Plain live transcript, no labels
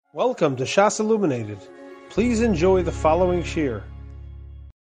Welcome to Shas Illuminated. Please enjoy the following shir.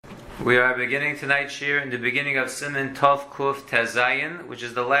 We are beginning tonight's shir in the beginning of siman-516 Tezayin, which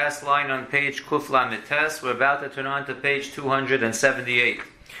is the last line on page Kuf Lamed Tes. We're about to turn on to page 278.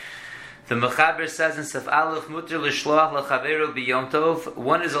 The Mechaber says in Sef Aleph, Mutter l'shloach l'chaveru b'Yom Tov,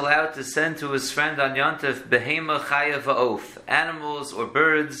 one is allowed to send to his friend on Yom Tov behema chaya va'of, animals or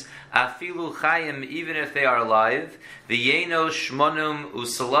birds, afilu chayim, even if they are alive, v'yenos shmonum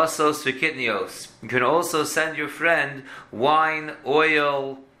usalasos v'kitnios. You can also send your friend wine,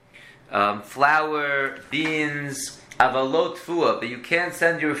 oil, flour, beans, avalot fua, but you can't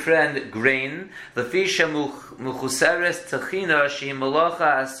send your friend grain. Lefisha muchuseres tachina shi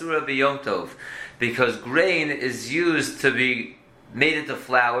malacha asura b'Yom Tov, because grain is used to be made into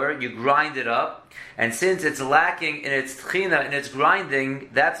flour. You grind it up, and since it's lacking in its tchina, in its grinding,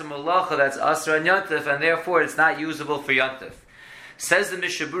 that's a malacha that's asur on Yom Tov, and therefore it's not usable for Yom Tov. Says the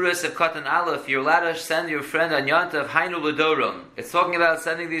Mishaburas of Katan Aleph, you're allowed to send your friend on Yom Tov hainu l'doron. It's talking about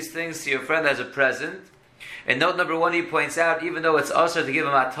sending these things to your friend as a present. In note number 1, he points out, even though it's also to give a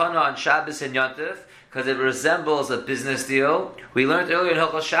matana on Shabbos and Yom Tov, because it resembles a business deal, we learned earlier in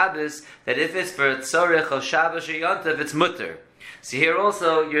Hilchos Shabbos that if it's for tzorich of Shabbos or Yom Tov, it's mutter. So here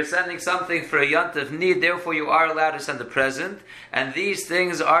also, you're sending something for a Yom Tov need, therefore you are allowed to send a present, and these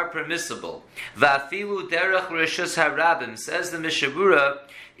things are permissible. Va'afilu derech rishus harabim, says the Mishabura,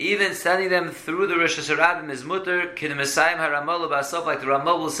 even sending them through the rishus harabim is mutter, k'nemisayim haramol b'asof, like the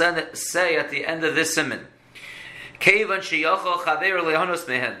Ramah will say at the end of this siman.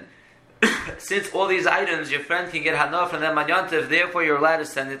 Since all these items, your friend can get hana from them on Yom Tov, therefore you're allowed to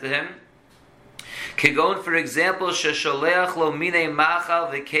send it to him. Kigon, for example, shesholeach lo minei machal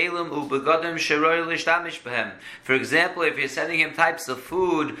v'kelim u'begodim sheroy lishtamish b'hem. For example, if you're sending him types of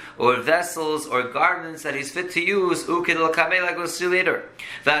food or vessels or garments that he's fit to use, ukid l'kamei, like we'll see later.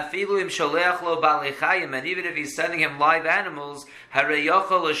 V'afilu im sholeach lo balei chayim, and even if he's sending him live animals, harei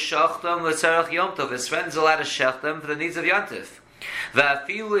yochol l'shachtam l'tzarech Yom Tov. His friend's allowed to shech them for the needs of Yom Tov. And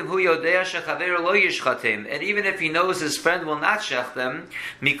even if he knows his friend will not shech them,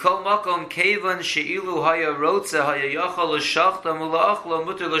 mikol makom kevan sheilu haya rotze haya yachal l'shachtam ula'achlo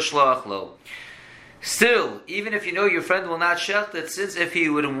muter l'shloachlo. Still, even if you know your friend will not shecht it, since if he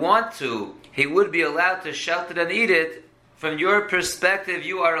would want to, he would be allowed to shecht it and eat it, from your perspective,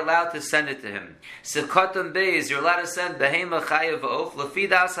 you are allowed to send it to him. Sivkatam Beis, you're allowed to send behema chaya v'of,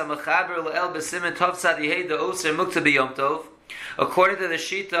 lefidas ha'mechaber le'el b'simen tov tzadihei da'oser mukta b'Yom Tov. According to the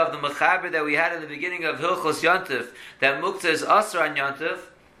shita of the mechaber that we had in the beginning of Hilchos Yom Tov, that mukta is asur on Yom Tov,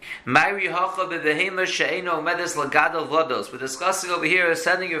 Mayri hacha bebehema she'eno medes lagadol vlodos. We're discussing over here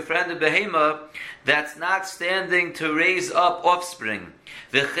sending your friend a behema that's not standing to raise up offspring.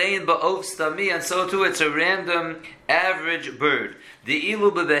 V'chein ba'ov stami, and so too it's a random average bird. The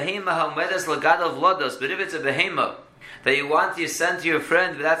ilu bebehema ha'medes lagadol vlodos. But if it's a behema that you want to send to your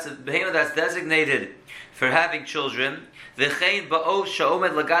friend, but that's a behema that's designated for having children, v'chein ba'ov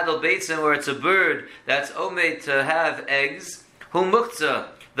she'omed lagadol beitzim, where it's a bird that's omed to have eggs, hu muktzah.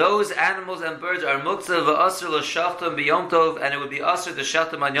 Those animals and birds are muktzah v'asr l'shachtam b'Yom Tov, and it would be asr to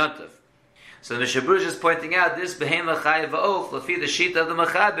shachtam on Yom Tov. So the Mishabur is just pointing out this behema chayav va'of, lefi the shita of the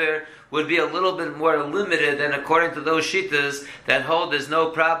mechaber, would be a little bit more limited than according to those shitas that hold there's no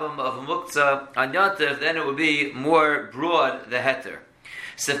problem of muktzah on Yom Tov. Then it would be more broad, the heter.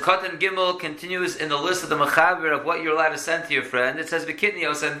 Sivkot and Gimel continues in the list of the mechaber of what you're allowed to send to your friend. It says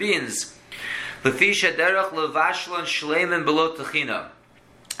v'kitnios and beans, lefi shederach levashlon shleimin below techina.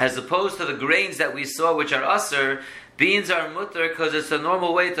 As opposed to the grains that we saw, which are asr, beans are mutter because it's a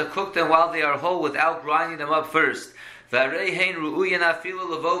normal way to cook them while they are whole without grinding them up first. And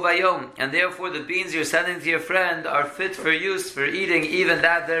therefore the beans you're sending to your friend are fit for use for eating even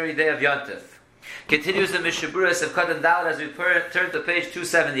that very day of Yom Tov. Continues the Mishaburas of Katan Dalet as we turn to page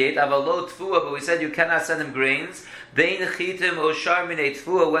 278. Avalot tfua, but we said you cannot send him grains. Bein chitim o shar minei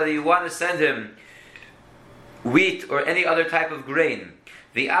tfua, whether you want to send him wheat or any other type of grain.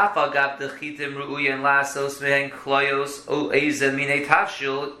 The afagav dechitim ruuyen lasos mehen kloyos o eze mine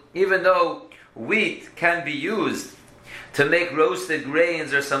tafshil, even though wheat can be used to make roasted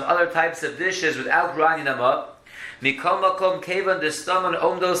grains or some other types of dishes without grinding them up, mikol makom kevan destaman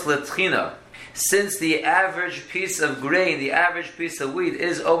omdos letchina. Since the average piece of grain, the average piece of wheat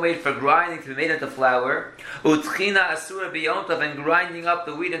is made for grinding to be made into flour, utchina asura b'Yom Tov, and grinding up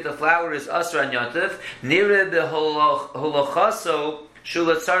the wheat into flour is asur on Yom Tov, nire beholochaso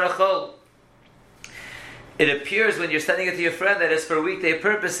shulatzarachol. It appears when you're sending it to your friend that it's for weekday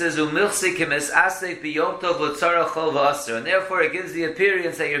purposes, and therefore it gives the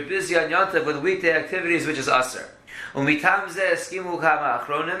appearance that you're busy on Yom Tov with weekday activities, which is asr. And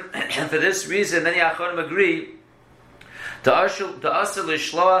for this reason, many achronim agree that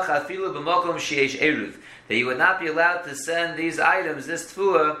you would not be allowed to send these items, this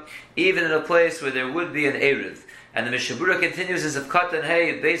tfuah, even in a place where there would be an eruv. And the Mishabura continues as of Katan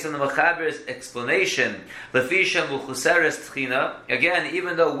Hey, based on the Mechaber's explanation, Lefisha Muchuseres Tchina. Again,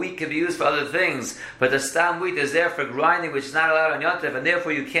 even though wheat can be used for other things, but the stam wheat is there for grinding, which is not allowed on Yontif, and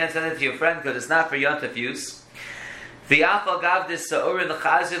therefore you can't send it to your friend because it's not for Yontif use. The Afal Gav this Sa'ur in the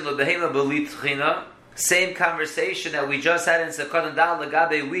Chazin Lebehema Belit Tchina. Same conversation that we just had in Sukkot Dal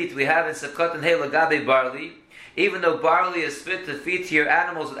Lagabe wheat, we have in Sukkot Hey Lagabe barley. Even though barley is fit to feed to your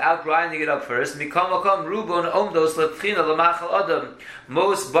animals without grinding it up first,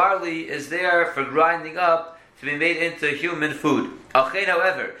 most barley is there for grinding up to be made into human food.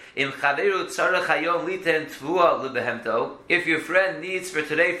 However, if your friend needs for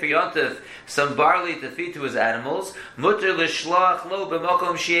today for Yontif some barley to feed to his animals, you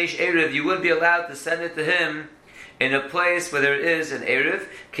would be allowed to send it to him in a place where there is an eruv,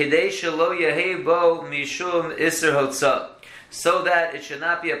 so that it should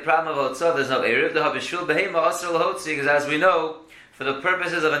not be a problem of hotzah. There's no eruv. Because as we know, for the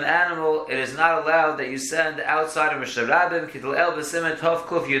purposes of an animal, it is not allowed that you send outside of Misharabim, Kitul El B'Simen Tov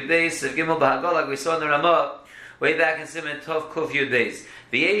Kuf Yud Beis, Gimel B'Hagol, like we saw in the Ramah, way back in Siman Tov Kuf Yud Beis.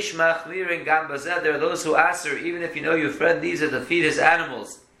 V'yesh Machmirin Gam Bazeh, there are those who answer, even if you know your friend needs it to feed his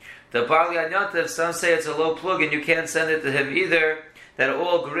animals. The barley on Yontif, some say it's a low plug and you can't send it to him either, that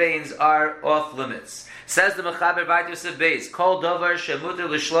all grains are off limits. Says the Mechaber Vaytos Beis, Kol Davar Shemuter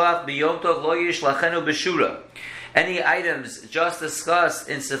L'Shloach B'Yom Tov Lo Yishlachenu B'Shura. Any items just discussed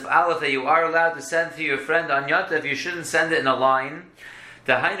in Sif Aleph that you are allowed to send to your friend on Yontif, you shouldn't send it in a line.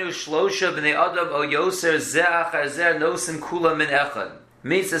 Dahainu Shlosha B'nei Adam O Yoser Ze'achar Zer Nosin Kula Min Echad.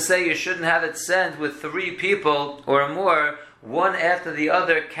 Means to say you shouldn't have it sent with 3 people or more, one after the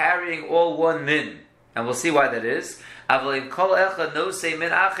other, carrying all one min. And we'll see why that is. But if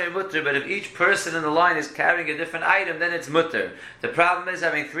each person in the line is carrying a different item, then it's mutter. The problem is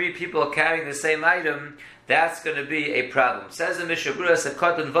having 3 people carrying the same item. That's going to be a problem. Says the Mishabura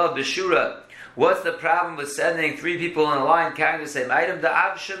Sakatan Vav B'Shura. What's the problem with sending 3 people in a line carrying the same item? The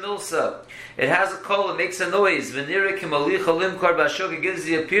Av Shemilsa. It has a call, it makes a noise. It gives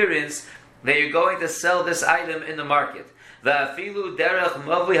the appearance that you're going to sell this item in the market. And for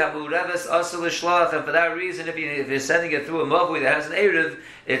that reason, if you're sending it through a mavui that has an eruv,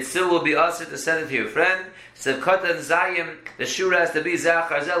 it still will be usher to send it to your friend. The shura has to be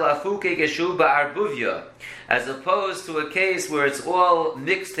as opposed to a case where it's all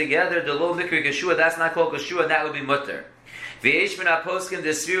mixed together, the low mikri keshua, that's not called keshua, and that would be mutter. There are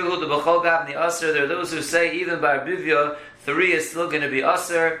those who say even by arbuvia 3 is still going to be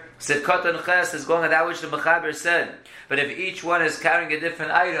aser. Sikatan ches is going on that which the Mechaber said. But if each one is carrying a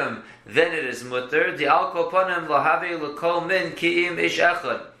different item, then it is mutter. The alkoponim lahavi l'kol min ki'im ish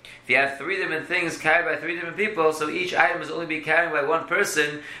echad. If you have 3 different things carried by 3 different people, so each item is only be carried by one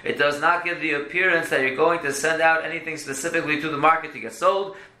person, it does not give the appearance that you're going to send out anything specifically to the market to get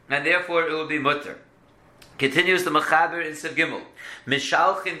sold, and therefore it will be mutter. Continues the Mechaber in Sev Gimel.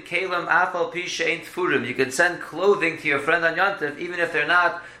 Mishalchin kelam afal pi she'ein tfurim. You can send clothing to your friend on Yontif even if they're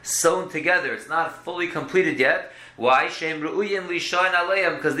not sewn together. It's not fully completed yet. Why? She'em ru'uyim lishayin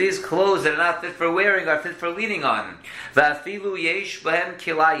aleim. Because these clothes that are not fit for wearing are fit for leaning on. Va'afilu yesh bahem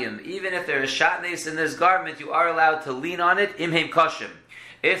kilayim. Even if there is shatnes in this garment, you are allowed to lean on it. Imhem kashim.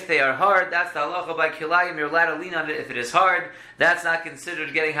 If they are hard, that's the halacha by kilayim. You're allowed to lean on it. If it is hard, that's not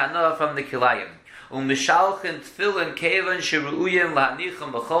considered getting hana from the kilayim. Umishalchin tefillin kevan sheru'uyim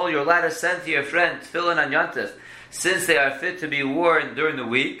lahanicham b'chol. You're allowed to send to your friend tefillin on Yontif, since they are fit to be worn during the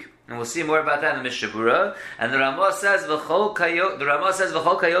week. And we'll see more about that in the Mishabura. And the Ramah says, "V'chol kayotze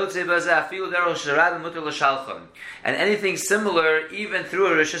b'zeh afilu derosh harabim muter l'shalchon." And anything similar, even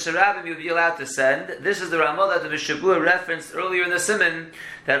through a Rosh Hashanah, you'll be allowed to send. This is the Ramah that the Mishabura referenced earlier in the Siman,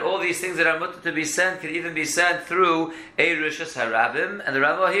 that all these things that are mutter to be sent can even be sent through a Rosh Hashanah. And the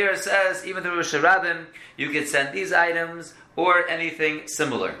Ramah here says, even through Rosh Hashanah, you can send these items or anything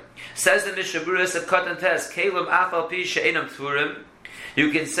similar. Says the Mishabura, "Katan tes kelim afal pi she'enam tfurim." You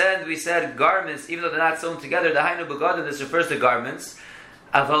can send, we said, garments, even though they're not sewn together. The Hainu Begadim, this refers to garments.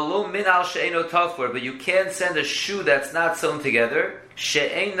 Avalum min al she'eno tafur, but you can't send a shoe that's not sewn together.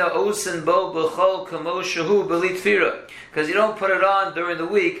 She'ena osen bo b'chol kamo shehu b'litfira. Because you don't put it on during the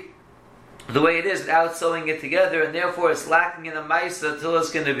week the way it is without sewing it together, and therefore it's lacking in a maisa until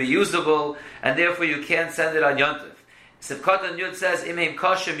it's going to be usable, and therefore you can't send it on Yontif. Sivkatan Yud says, imheim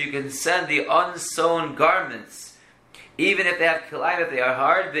kashim, you can send the unsewn garments. Even if they have kilayim, if they are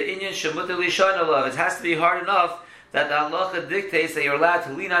hard, the inyan shemuter lishan olav, it has to be hard enough that the halacha dictates that you're allowed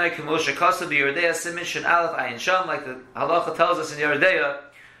to lean on it, K'moshe Kasa b'Yeridea Siman Shin Aleph Ayin Sham, like the halacha tells us in Yeridea.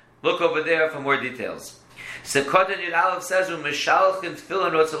 Look over there for more details. Sekotan Yud Aleph says, "U'mishalchin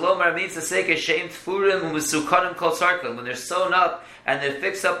tefillin rotzalomar," means to say Keshem tfurim u'misukanim kol sarklim. When they're sewn up and they're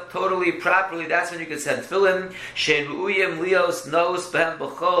fixed up totally properly, that's when you can send tefillin. Shein ru'uyim lios nos behem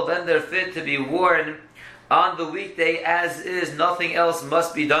b'chol. Then they're fit to be worn on the weekday as is. Nothing else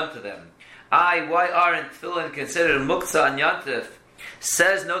must be done to them. Why aren't tefillin considered muktzah on Yantif?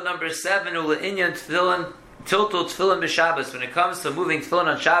 Says note number 7, U'le'inyan tefillin tiltul tefillin b'Shabbos. When it comes to moving tefillin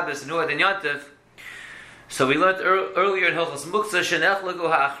on Shabbos and U'ad and Yantif, so we learned earlier in Hilchos Muktzah, Shenechlegu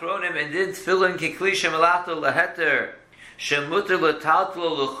ha'achronim, and din tefillin kikli shemelachto leheter, shemuter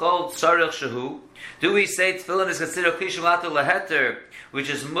letaltlo l'chol tzarech shehu. Do we say tefillin is considered kli shemelachto leheter, which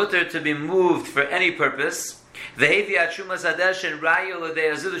is mutter to be moved for any purpose? Ve'hevi at shumas hadesh and rayu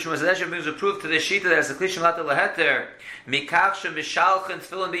l'dei azudu. Shumas hadesh brings a proof to the shita that it's a kli shemelachto leheter. Mikach shemishalchen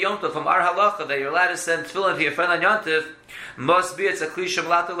tefillin b'yomtov, from our halacha that you're allowed to send tefillin to your friend on Yontif, must be it's a kli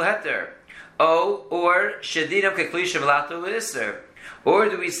shemelachto leheter. Or shedinam kekli shemelachto le'iser. Or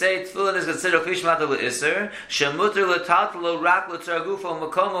do we say tefillin is considered kli shemelachto le'iser? Shemuter letatlo rak letzargufo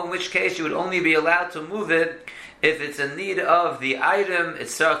makomo, in which case you would only be allowed to move it if it's in need of the item.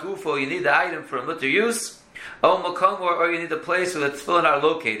 It's tzargufo, you need the item for a mutter use. Makomo, or you need the place where the tefillin are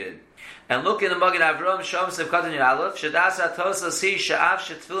located. And look in the Magen Avraham Shom Sev Katan Yud Aleph. Shedas HaTosas Hi She'af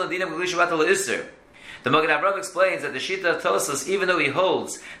Shetefillin Dinam Kekli shemelachto le'iser. The Magen Avraham explains that the Shita of Tosas, even though he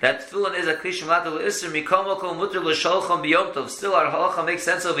holds that tefillin is a kli shemelachto le'iser, mikomo kol muter l'sholchom b'yomtov, still our halacha makes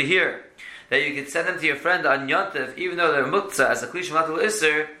sense over here that you could send them to your friend on Yontif, even though they're muktzah as a kli shemelachto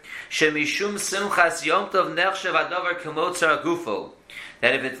le'iser, shemishum simchas yomtov nechshev adavar k'mo tzar gufo.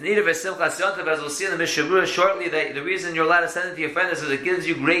 That if it's needed for simchas yontif, as we'll see in the Mishabura shortly, that the reason you're allowed to send it to your friend is because it gives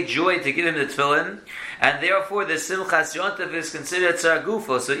you great joy to give him the tefillin, and therefore the simchas yontif is considered tzar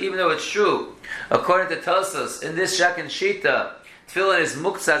gufo. So even though it's true, according to Tosas, in this second shita, tefillin is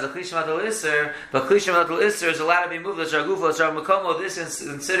muktzah as a kli shemelachto le'iser, but kli shemelachto le'iser is allowed to be moved to tzar gufo, tzar makomo. This is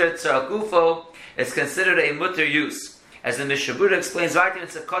considered tzar gufo. It's considered a mutter use. As the Mishabura explains,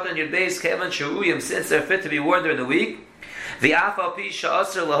 since they're fit to be worn during the week, the afal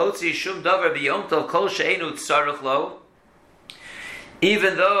sha'aser lahotzi shum davar b'yomtov kol she'enu tzarech lo.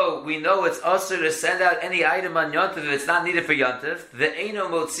 Even though we know it's usher to send out any item on Yontif if it's not needed for Yontif, the eino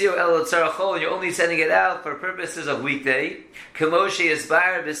motzio el tzarechol, you're only sending it out for purposes of weekday. K'moshe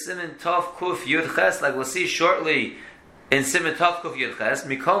yisbar b'siman tov kuf yud ches, like we'll see shortly in siman tov kuf yud ches.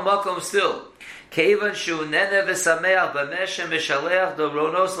 Mikol makom still. Kevan shu nene v'sameach b'meshem v'shaleach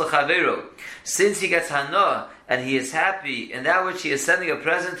dobronos l'chavero. Since he gets hana and he is happy in that which he is sending a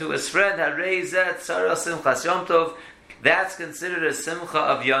present to his friend, harei zeh tzarech simchas yom tov, that's considered a simcha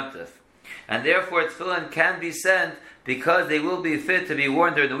of Yontif. And therefore tefillin can be sent because they will be fit to be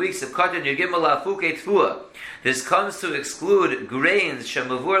worn during the weeks of Katan Yugimel Afuke Tfua. This comes to exclude grains,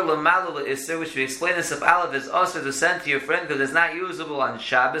 Shemavur Lamalo Isser, which we explain in Sif Aleph is also to send to your friend because it's not usable on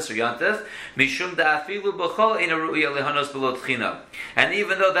Shabbos or Yontif. Mishum Da'afilu B'chol Eina Ru'ya Lehanos B'lo Tchina. And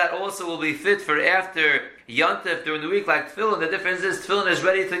even though that also will be fit for after Yontif during the week, like tefillin, the difference is tefillin is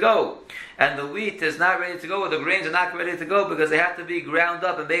ready to go. And the wheat is not ready to go, or the grains are not ready to go because they have to be ground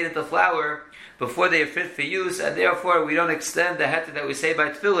up and made into flour before they are fit for use, and therefore we don't extend the heter that we say by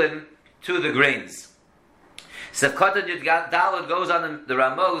tefillin to the grains. Sefkatan Yud Daled goes on the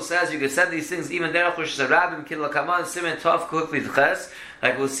Ramah, who says you can send these things even derech Rosh Hashanah, Kidla Kaman, Siman Tov Kuf Yudches,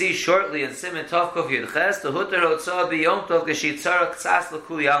 like we'll see shortly in Siman Tov Kuf Yudches, the Hutter Hotzah B'Yom Tov Geshitzara Ktsas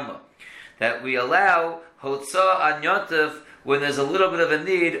L'Kuli Alma, that we allow Hotzah on Yontif when there's a little bit of a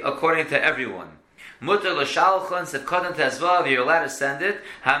need according to everyone. Mutter l'shalchon sefkatan tezvav, you're allowed to send it.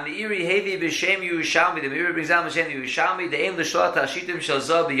 Ha'meiri hevi b'shem Yerushalmi, the Meiri brings down b'shem Yerushalmi, the aim l'shlat hashitim shel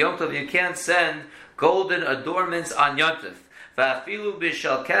zav b'yom tov, you can't send golden adornments on Yontif. Va'afilu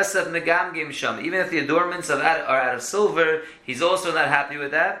b'shel kesef megamgim sham, even if the adornments are out of silver, he's also not happy with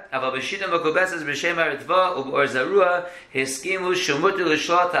that. Ava b'shitim makubesas b'shem ha'ritva u'b'or zarua, hiskimu shumutter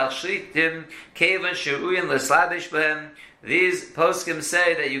l'shlat hashitim kevan sheruyin l'slabish b'hem. These poskim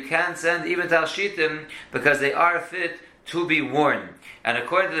say that you can't send even talshitim because they are fit to be worn. And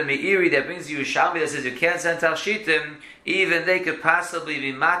according to the Meiri that brings you Shalmi that says you can't send talshitim, even they could possibly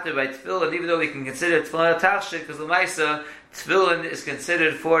be matter by tefillin, even though we can consider tefillin a talshit, because the Maisa, tefillin is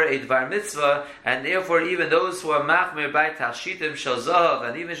considered for a dvar mitzvah, and therefore even those who are machmir by talshitim shel zahav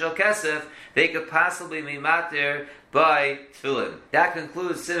and even shel kesef, they could possibly be matter by tefillin. That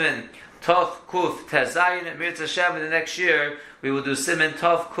concludes Siman Tov Kuf Tezayin, and Mirz Hashem, in the next year we will do Siman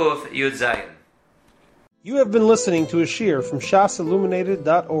Tov Kuf Yud Zayin. You have been listening to a shiur from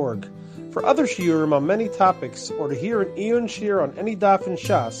shasilluminated.org. For other shiurim on many topics, or to hear an Iyun shir on any daf in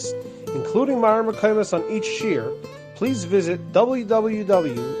Shas, including Mara Mekaymas on each shir, please visit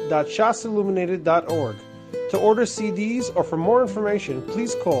www.shasilluminated.org. To order CDs or for more information,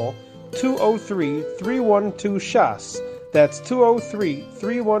 please call 203-312-SHAS. That's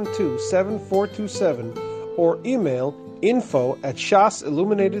 203-312-7427, or email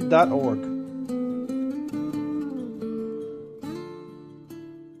info@shasilluminated.org.